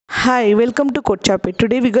Hi, welcome to Kochapi.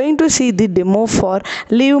 Today we're going to see the demo for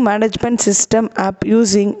leave management system app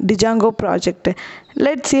using Django project.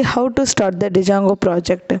 Let's see how to start the Django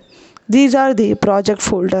project. These are the project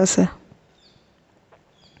folders. The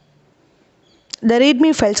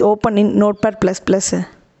README files open in Notepad++.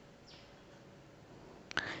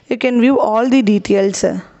 You can view all the details,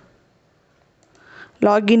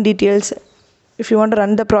 login details. If you want to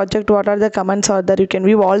run the project, what are the commands are there, you can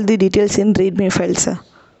view all the details in README files.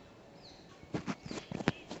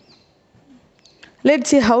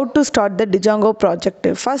 Let's see how to start the Django project.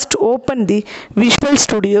 First, open the Visual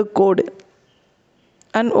Studio Code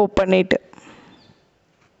and open it.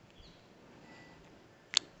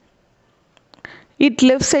 It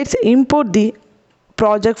left side import the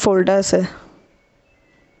project folders.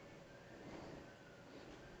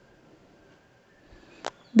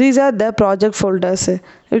 These are the project folders.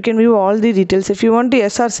 You can view all the details. If you want the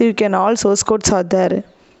SRC, you can all source codes are there.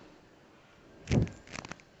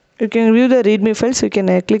 You can view the README files. You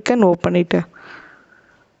can click and open it.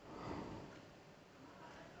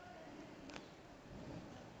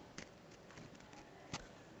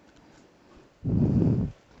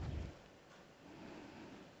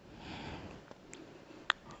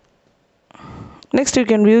 Next, you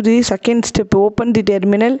can view the second step. Open the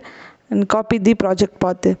terminal and copy the project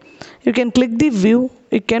path. You can click the view.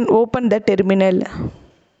 You can open the terminal.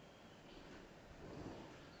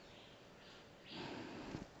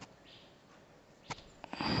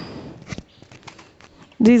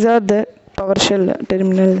 These are the PowerShell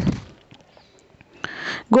terminal.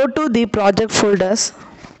 Go to the project folders.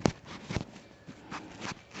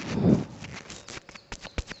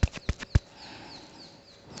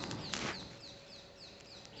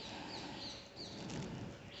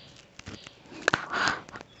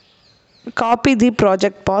 Copy the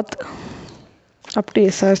project path up to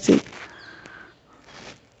SRC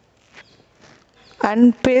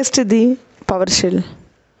and paste the PowerShell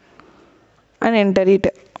and enter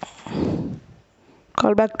it.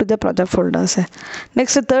 Call back to the project folders.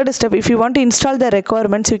 Next, the third step, if you want to install the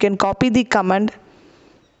requirements, you can copy the command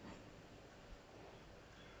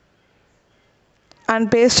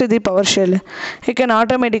and paste the PowerShell. You can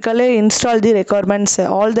automatically install the requirements.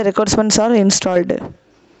 All the requirements are installed.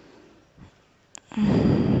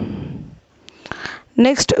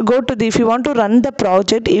 Next, go to the, if you want to run the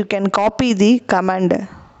project, you can copy the command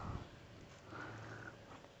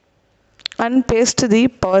and paste the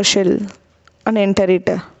PowerShell and enter it.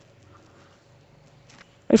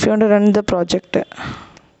 If you want to run the project.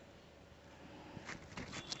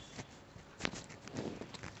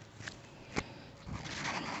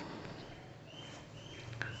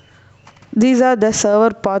 These are the server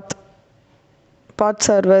path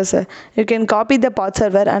servers. You can copy the path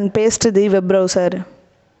server and paste the web browser.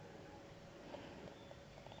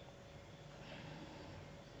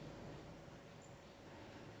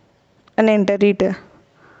 And enter it.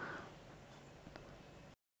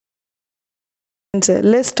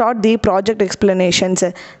 Let's start the project explanations.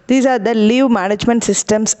 These are the leave management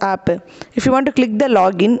systems app. If you want to click the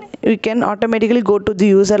login, you can automatically go to the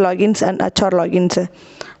user logins and HR logins.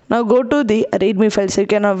 Now go to the README files. You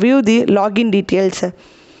can view the login details.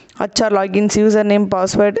 HR logins, username,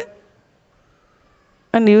 password,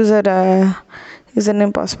 and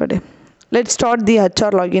username, password. Let's start the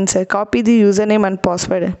HR logins. Copy the username and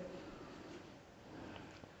password.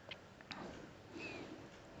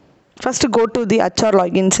 First, go to the HR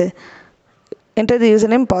logins. Enter the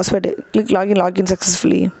username, password. Click login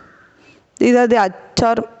successfully. These are the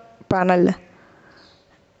HR panel.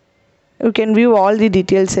 You can view all the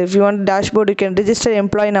details. If you want dashboard, you can register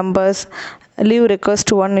employee numbers, leave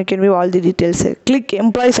request one, you can view all the details. Click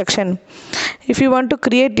employee section. If you want to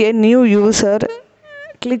create a new user,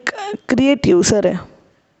 click create user.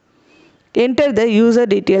 Enter the user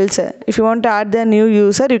details. If you want to add the new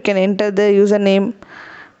user, you can enter the username,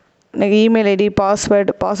 like email ID,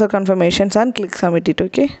 password confirmations, and click submit it.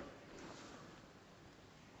 Okay,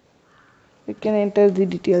 you can enter the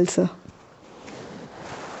details.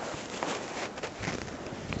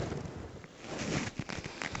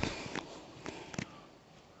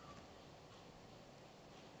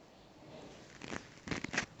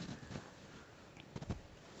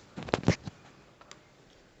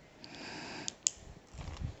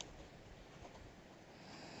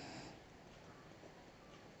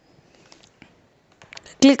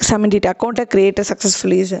 Click submit it. Account created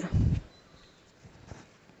successfully.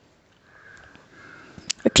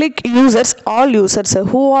 Click users, all users.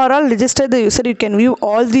 Who are all registered the user, you can view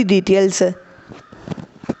all the details.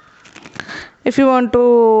 If you want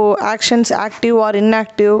to actions active or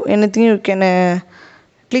inactive, anything you can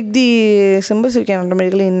Click the symbols, you can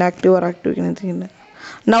automatically inactive or active anything.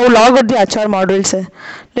 Now log out the HR modules.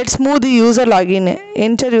 Let's move the user login.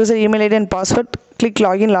 Enter user email ID and password. Click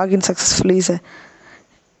login successfully.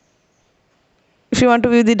 If you want to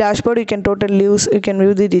view the dashboard, you can total leaves, you can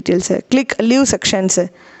view the details. Click leave sections.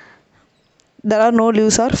 There are no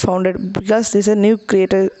leaves are founded because this is a new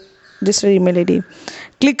created register email ID.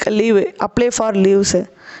 Click leave, apply for leaves.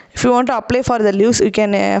 If you want to apply for the leaves, you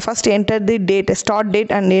can first enter the date, start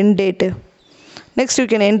date and end date. Next you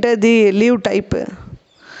can enter the leave type.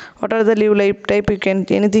 What are the leave type? You can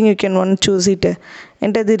anything you can want to choose it.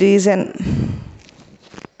 Enter the reason.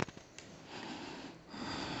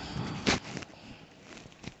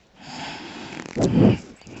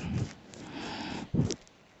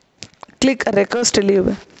 Click request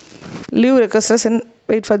leave. Leave request and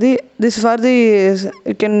wait for the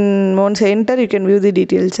you can once enter you can view the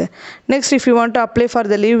details. Next if you want to apply for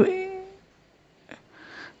the leave,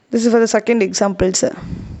 this is for the second examples.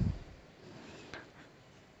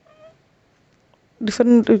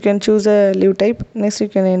 Different you can choose a leave type. Next you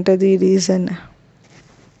can enter the reason.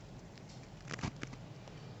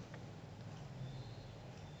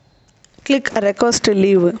 Click request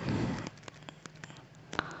leave.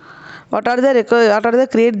 What are the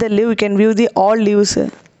create the leave? You can view the all leaves.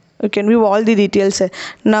 You can view all the details.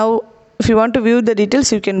 Now if you want to view the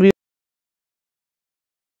details, you can view.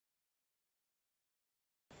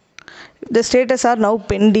 The status are now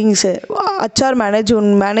pending. HR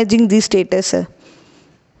managing the status.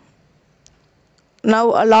 Now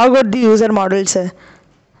log out the user models.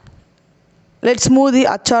 Let's move the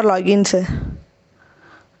HR logins.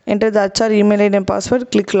 Enter the HR email ID and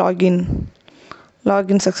password. Click login.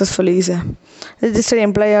 Login successfully. Register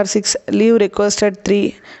employee R6. Leave requested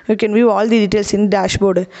 3. You can view all the details in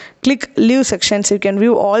dashboard. Click leave sections. You can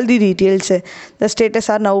view all the details. The status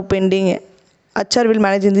are now pending. HR will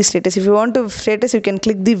manage in the status. If you want to status, you can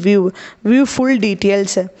click the view full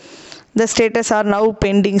details. The status are now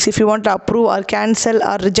pending. If you want to approve or cancel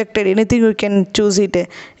or rejected anything, you can choose it.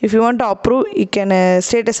 If you want to approve, you can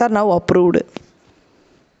status are now approved.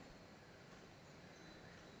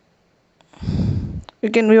 You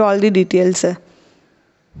can view all the details.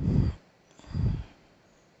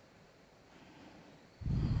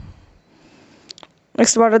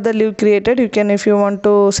 Next, what are the leave created? You can, if you want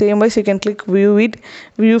to same wise, you can click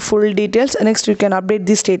view full details. Next you can update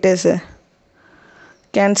the status.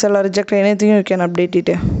 Cancel or reject anything, you can update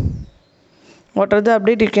it. What are the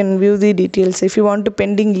update? You can view the details. If you want to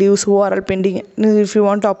pending leaves, who are all pending. If you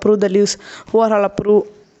want to approve the leaves, who are all approved.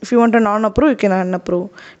 If you want to non-approve, you can unapprove.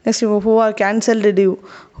 Next, who are cancelled leave.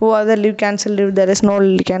 Who are the leave cancelled leave? There is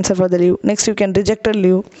no cancel for the leave. Next, you can reject a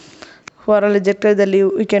leave. Who are all rejected the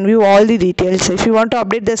leave? You can view all the details. If you want to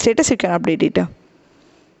update the status, you can update it.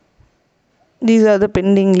 These are the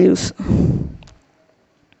pending leaves.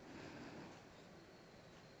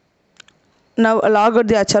 Now log out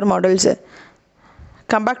the HR models.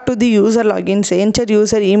 Come back to the user logins. Enter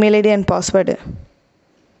user email ID and password.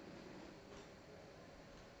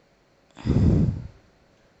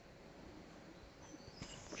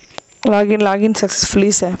 Login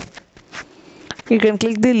successfully, sir. You can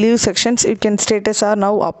click the leave sections. You can status are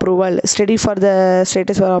now approval. Study for the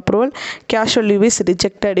status for approval. Casual leave is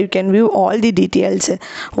rejected. You can view all the details.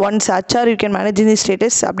 Once HR you can manage the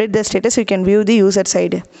status, update the status, you can view the user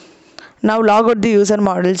side. Now log out the user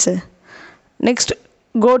models. Next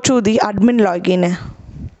go to the admin login.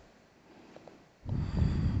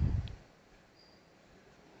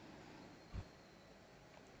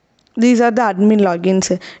 These are the admin logins.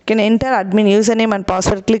 You can enter admin username and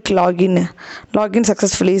password. Click login. Login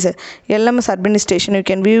successfully. LMS administration. You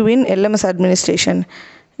can view in LMS administration.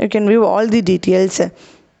 You can view all the details.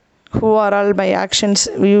 Who are all my actions?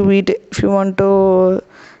 View it. If you want to,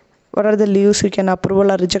 what are the leaves? You can approve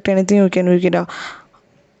or reject anything. You can view it.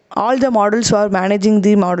 All the models are managing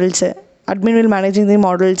the models. Admin will managing the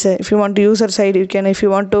models. If you want to user side, you can. If you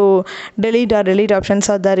want to delete or delete options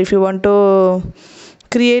are there. If you want to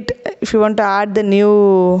create, if you want to add the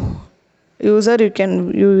new user, you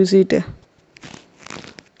can use it.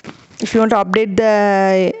 If you want to update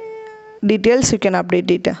the details, you can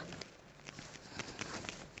update it.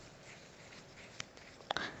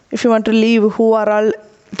 If you want to leave, who are all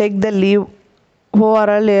take the leave, who are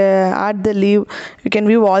all add the leave, you can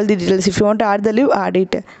view all the details. If you want to add the leave, add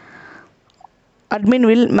it. Admin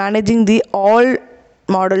will managing the all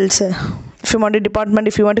models. If you want a department,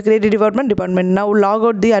 if you want to create a department. Now log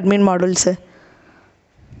out the admin models.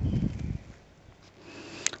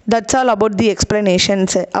 That's all about the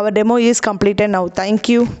explanations. Our demo is completed now. Thank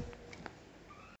you.